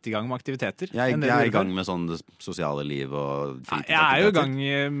mer å sette i gang med aktiviteter. Jeg er i gang med sånn det sosiale liv og fritidsaktiviteter. Jeg er jo i gang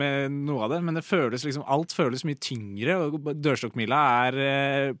med noe av det, men det føles liksom, alt føles mye tyngre. Og dørstokkmila er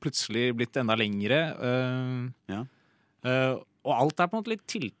plutselig blitt enda lengre. Og alt er på en måte litt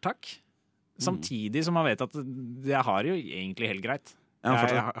tiltak. Samtidig som man vet at jeg har jo egentlig helt greit.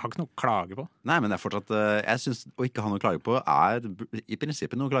 Jeg har ikke noe å klage på. Nei, men det er fortsatt jeg synes å ikke ha noe å klage på er i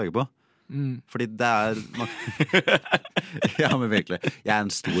prinsippet noe å klage på. Fordi det er ja, men virkelig. Jeg er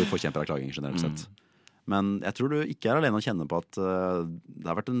en stor forkjemper av klaging generelt sett. Men jeg tror du ikke er alene å kjenne på at det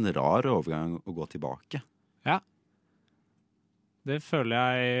har vært en rar overgang å gå tilbake. Ja. Det føler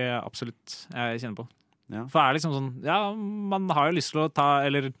jeg absolutt jeg kjenner på. Ja. For det er liksom sånn, ja, man har jo lyst til å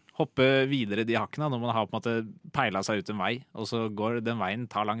hoppe videre de hakkene når man har på en måte peilet seg ut en vei, og så går den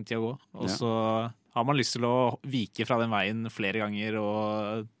veien, tar lang tid å gå. Og så har man lyst til å vike fra den veien flere ganger og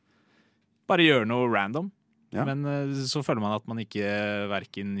bare gjøre noe random. Ja. Men så føler man at man ikke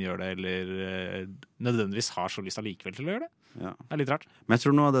hverken gjør det eller nødvendigvis har så lyst allikevel til å gjøre det. Ja. Det er litt rart. Men jeg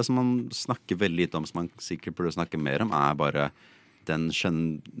tror noe av det som man snakker veldig lite om, som man sikkert burde snakke mer om, er bare den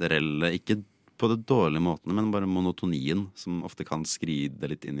generelle, ikke på det dårlige måten, men bare monotonien som ofte kan skride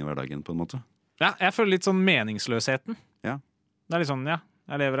litt inn i hverdagen på en måte. Ja, jeg føler litt sånn meningsløsheten. Ja. Det er litt sånn, ja,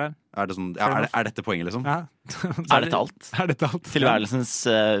 jeg lever her. Er det sånn, ja, er dette poenget liksom? Ja. Er dette alt? Er dette alt? Tilværelsens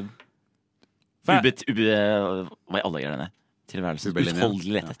hva i alle gjør denne? Tilværelsens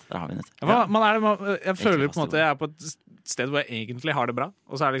utholdelige letthet. Der har vi det. Jeg føler på en måte jeg er på et sted hvor jeg egentlig har det bra,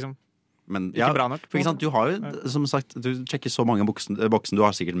 og så er det liksom ikke bra nok. For ikke sant, du har jo, som sagt, du sjekker så mange boksen, du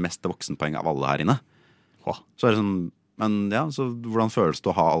har sikkert mest voksenpoeng av alle her inne. Så er det sånn, men ja, så hvordan føles det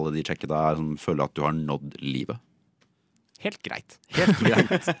å ha alle de sjekkene der, sånn, føler at du har nådd livet? Helt greit. Helt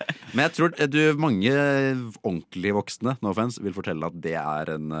greit. Men jeg tror mange ordentlige voksne, no offense, vil fortelle at det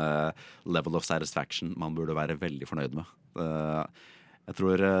er en level of satisfaction man burde være veldig fornøyd med. Jeg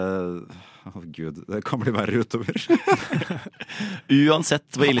tror Gud, det kan bli verre utover. Uansett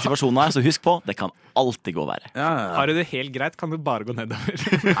hvor ille situasjonen er, så husk på, det kan alltid gå verre. Ja. Har du det helt greit, kan du bare gå nedover. Jeg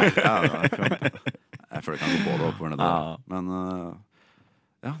føler det kan gå både oppover og nedover. Men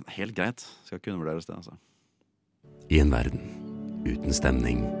ja, helt greit. Skal ikke undervurderes det, altså. I en verden uten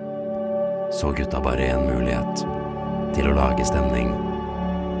stemning så gutta bare en mulighet til å lage stemning.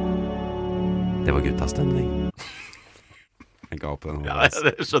 Det var Guttas stemning. Jeg ga opp den. Ja,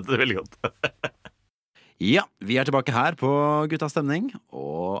 det skjønte du veldig godt. Ja, vi er tilbake her på Guttas stemning,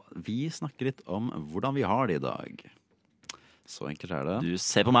 og vi snakker litt om hvordan vi har det i dag. Så enkelt er det. Du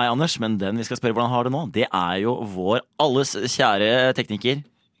ser på meg, Anders, men den vi skal spørre hvordan har det nå, det er jo vår alles kjære tekniker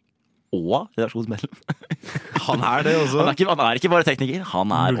og redaksjonsmedlem. Han er det også. Han er ikke bare tekniker. Han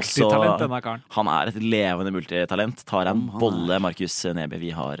er multitalent, denne karen. Han er et levende multitalent. Tar en bolle, Markus Neby.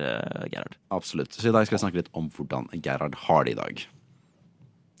 Vi har Gerhard. Absolutt. Så i dag skal jeg snakke litt om hvordan Gerhard har det i dag.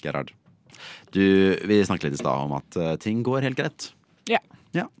 Gerhard. Vi snakket litt i sted om at ting går helt greit. Ja.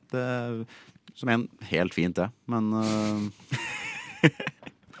 Ja, det som en helt fint det, men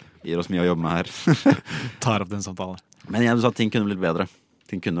gir oss mye å jobbe med her. Tar opp den samtalen. Men du sa at ting kunne blitt bedre.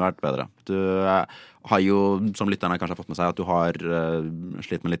 Ting kunne vært bedre. Du har jo, som lytterne kanskje har fått med seg, at du har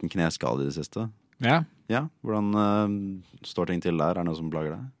slitt med en liten kneskade i det siste. Ja. Ja, hvordan står ting til der? Er det noe som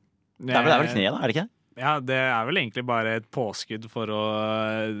plager deg? Det er vel kneet, da, er det ikke? Ja, det er vel egentlig bare et påskudd for å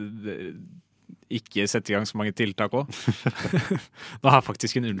ikke sette i gang så mange tiltak også. Nå har jeg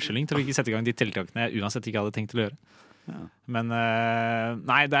faktisk en unnskyldning til å ikke sette i gang de tiltakene jeg uansett ikke hadde tenkt til å gjøre. Ja. Men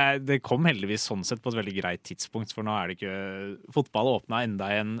nei, det kom heldigvis sånn sett på et veldig greit tidspunkt, for nå er det ikke fotball åpnet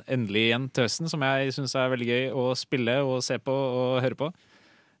endelig igjen tøsen, som jeg synes er veldig gøy å spille og se på og høre på.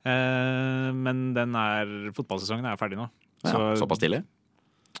 Men fotballsesongen er ferdig nå. Ja, såpass tidlig?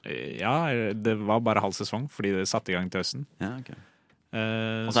 Ja, det var bare halv sesong fordi det satte i gang tøsen. Ja, ok.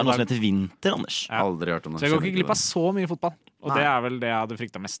 Og så er det noe som heter vinter, Anders. Ja. Aldri hørt om det. Så jeg går ikke glipp av så mye fotball. Og det er vel det jeg hadde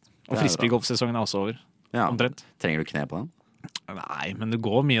fryktet mest. Og frisbeegolfsesongen er også over. Ja. Omtrent. Trenger du kne på den? Nei, men det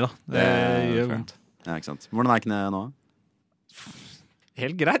går mye da. Det gjør vondt. Ja, ikke sant. Hvordan er kne nå?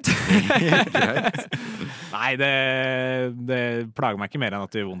 Helt greit. Nei, det plager meg ikke mer enn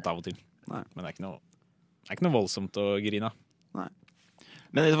at det gjør vondt av og til. Nei. Men det er ikke noe voldsomt å grine av. Nei.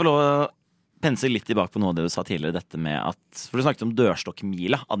 Men jeg får lov å pense litt tilbake på noe av det du sa tidligere, dette med at, for du snakket om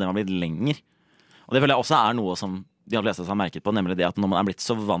dørstokkmila, at den har blitt lenger. Og det føler jeg også er noe som de aller fleste har merket på, nemlig det at når man er blitt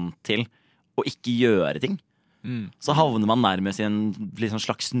så vant til å ikke gjøre ting, så havner man nærmest i en liksom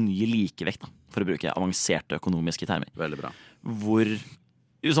slags ny likevekt, da, for å bruke avanserte økonomiske termer. Veldig bra. Hvor,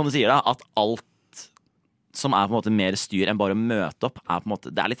 som du sier da, at alt som er på en måte mer styr enn bare å møte opp, er på en måte,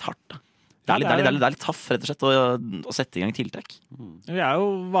 det er litt hardt da. Det er litt taff, rett og slett, å sette i gang tiltak. Vi er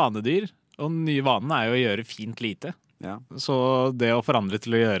jo vanedyr, og den nye vanen er jo å gjøre fint lite. Ja. Så det å forandre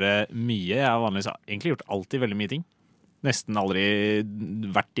til å gjøre mye, jeg har vanligvis egentlig gjort alltid veldig mye ting. Nesten aldri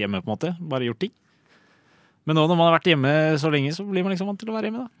vært hjemme på en måte, bare gjort ting. Men nå når man har vært hjemme så lenge, så blir man liksom vant til å være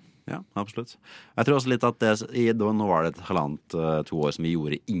hjemme da. Ja, absolutt. Jeg tror også litt at nå var det 1,5–2 år som vi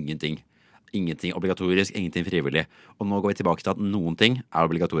gjorde ingenting. Ingenting obligatorisk, ingenting frivillig. Og nå går vi tilbake til at noen ting er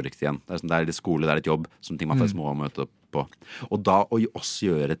obligatorisk igjen. Det er litt skole, det er litt jobb, som ting man faktisk må møte opp på. Og da å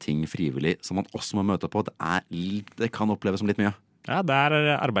også gjøre ting frivillig som man også må møte opp på, det kan oppleves som litt mye. Ja, det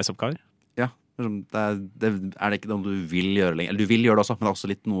er arbeidsoppgaver. Ja, det er ikke noe du vil gjøre lenger. Eller du vil gjøre det også, men det er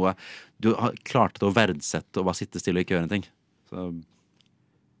også litt noe du har klart å verdsette og bare sitte stille og ikke gjøre en ting. Så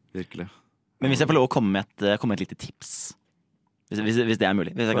virkelig. Men hvis jeg får lov å komme med et lite tips, hvis det er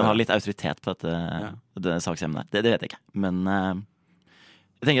mulig, hvis jeg kan ha litt autoritet på dette saksemnet der, det vet jeg ikke. Men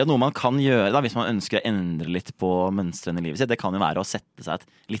jeg tenker at noe man kan gjøre da, hvis man ønsker å endre litt på mønstrene i livet sitt, det kan jo være å sette seg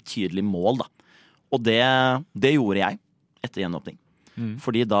et litt tydelig mål da. Og det gjorde jeg etter gjenåpning.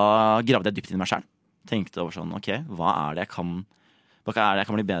 Fordi da gravde jeg dypt inn i meg selv. Tenkte over sånn, ok, hva er det jeg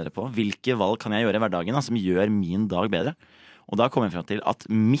kan bli bedre på? Hvilke valg kan jeg gjøre i hverdagen da, som gjør min dag bedre? Og da kom jeg frem til at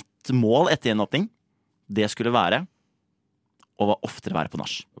mitt mål etter gjenåpning, det skulle være å oftere være på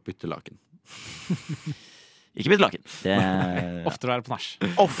nach. Og bytte laken. Ikke bytte laken. Oftere være på nach.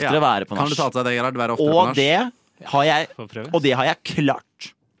 Oftere være på nach. Kan du ta til deg, Gerhard? Være oftere på nach? Og det har jeg klart.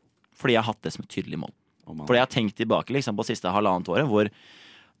 Fordi jeg har hatt det som et tydelig mål. Fordi jeg har tenkt tilbake liksom, på siste 1,5 året, hvor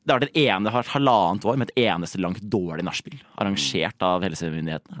det har vært et 1,5 år med et eneste langt dårlig nachspiel, arrangert av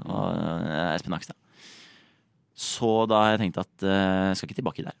helsemyndighetene og Espen Akstad. Så da har jeg tenkt at jeg skal ikke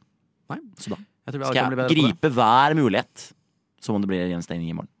tilbake der. Nei. Så da skal jeg gripe hver mulighet, som om det blir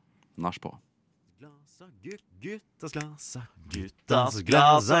gjenstengning i morgen. Nach på. Guttas glasa, Guttas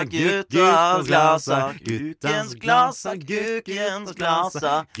glasa, Guttas glasa, ukens glasa, gukens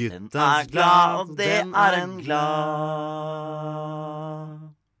glasa. Den er glad, det er en glad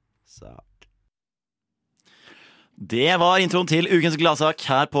sak. Det var introen til ukens gladsak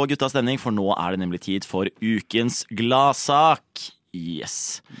her på Guttas stemning, for nå er det nemlig tid for ukens gladsak.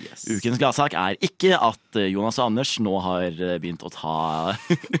 Yes. Ukens gladsak er ikke at Jonas og Anders nå har begynt å ta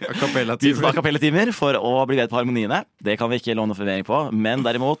kapelletimer for å bli ved på harmoniene. Det kan vi ikke låne forvering på. Men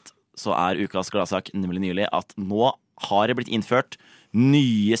derimot så er ukas gladsak nemlig nylig at nå har det blitt innført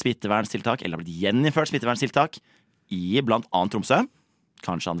nye smitteverntiltak, eller blitt gjeninnført smitteverntiltak i blant annet Tromsø.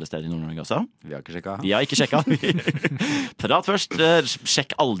 Kanskje andre steder i Nord-Norge også. Vi har ikke sjekka. Vi har ikke sjekka. Prat først,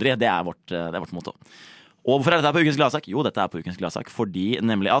 sjekk aldri. Det er vårt motto. Og hvorfor er dette på ukens gladsak? Jo, dette er på ukens gladsak fordi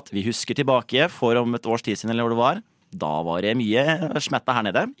nemlig at vi husker tilbake for om et års tid siden, eller hvor det var. Da var det mye smette her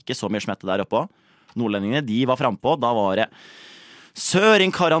nede. Ikke så mye smette der oppe. Nordlendingene, de var frempå. Da var det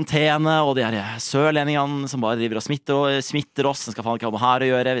søringkarantene, og de her sørlendingene som bare driver og smitter oss. Den skal faen ikke ha noe her å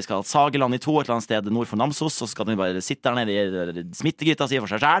gjøre. Vi skal sage land i 2 et eller annet sted nord for Namsos, og så skal de bare sitte der nede i smittegryta si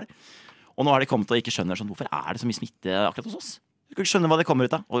for seg selv. Og nå har de kommet og ikke skjønner sånn, hvorfor er det så mye smitte akkurat hos oss? Du kan ikke skjønne hva det kommer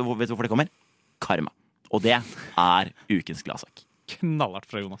ut av. Og vet du hvorfor det kommer? Karma. Og det er ukens gladsak. Knallhardt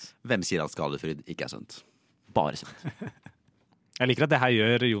fra Jonas. Hvem sier at skadefryd ikke er sunt? Bare sunt. Jeg liker at det her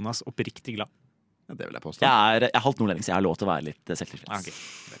gjør Jonas oppriktig glad. Ja, det vil jeg påstå. Jeg er halvt nordlending, så jeg har lov til å være litt selvtilfreds. Okay.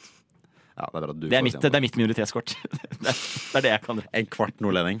 Ja, det er bra at du Det er får si mitt minoritetskort. Det er det jeg kan. En kvart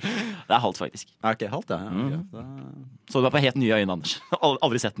nordlending. Det er halvt, faktisk. Ja, ok, halvt, ja. Okay. Så du er på helt nye øyne, Anders.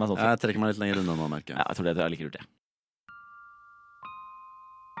 Aldri sett meg sånn før. Jeg trekker meg litt lenger unna nå, merker jeg. Ja, jeg tror det er like lurt, det.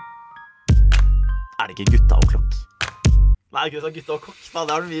 Er det ikke Gutta og Klokk? Nei, det er ikke Gutta og Kokk. Faen,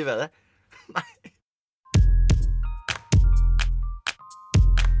 det har du mye ved det. Nei.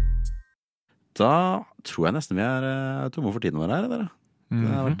 Da tror jeg nesten vi er tomme for tiden vår her, dere. Det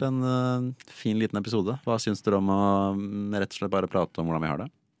har vært en fin liten episode. Hva syns dere om å rett og slett bare prate om hvordan vi har det?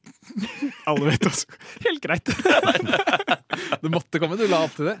 Alle vet også. Helt greit. Det måtte komme, du la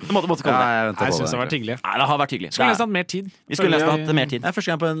opp til det. Det måtte komme. Jeg synes det har vært hyggelig. Nei, det har vært hyggelig. Skulle nesten hatt mer tid. Vi skulle nesten hatt mer tid. Det er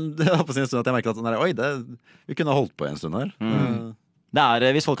første gang på en stund at jeg merker at vi kunne holdt på en stund her. Det er,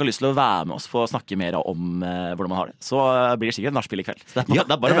 hvis folk har lyst til å være med oss for å snakke mer om hvordan man har det, så blir det sikkert nachspiel i kveld. Så det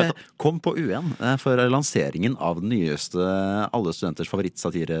er bare å møte opp. Kom på UN for lanseringen av den nyeste alle studenters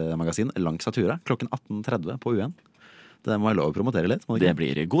favorittsatiремagasin Lang Satura klokken 18.30 på UN. Det må jeg lov å promotere litt. Det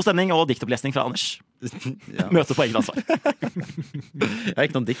blir god stemning og diktopplesning fra Anders. Møte på eget ansvar. Jeg har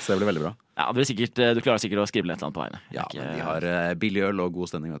ikke noen dikt, så det blir veldig bra. Ja, du klarer sikkert å skrive et eller annet på vegne. Ja, men de har billig øl og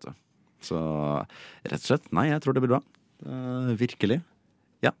god stemning, vet du. Så rett og slett, nei, jeg tror det blir bra. Virkelig.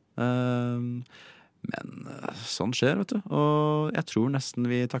 Ja. Men sånn skjer, vet du. Og jeg tror nesten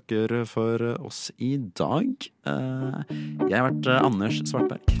vi takker for oss i dag. Jeg har vært Anders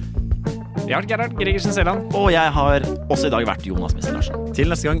Svartberg. Jeg har vært Gerhard Gregersen Selland. Og jeg har også i dag vært Jonas Mester Larsen. Til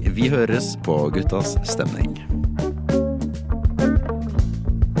neste gang, vi høres på Guttas stemning.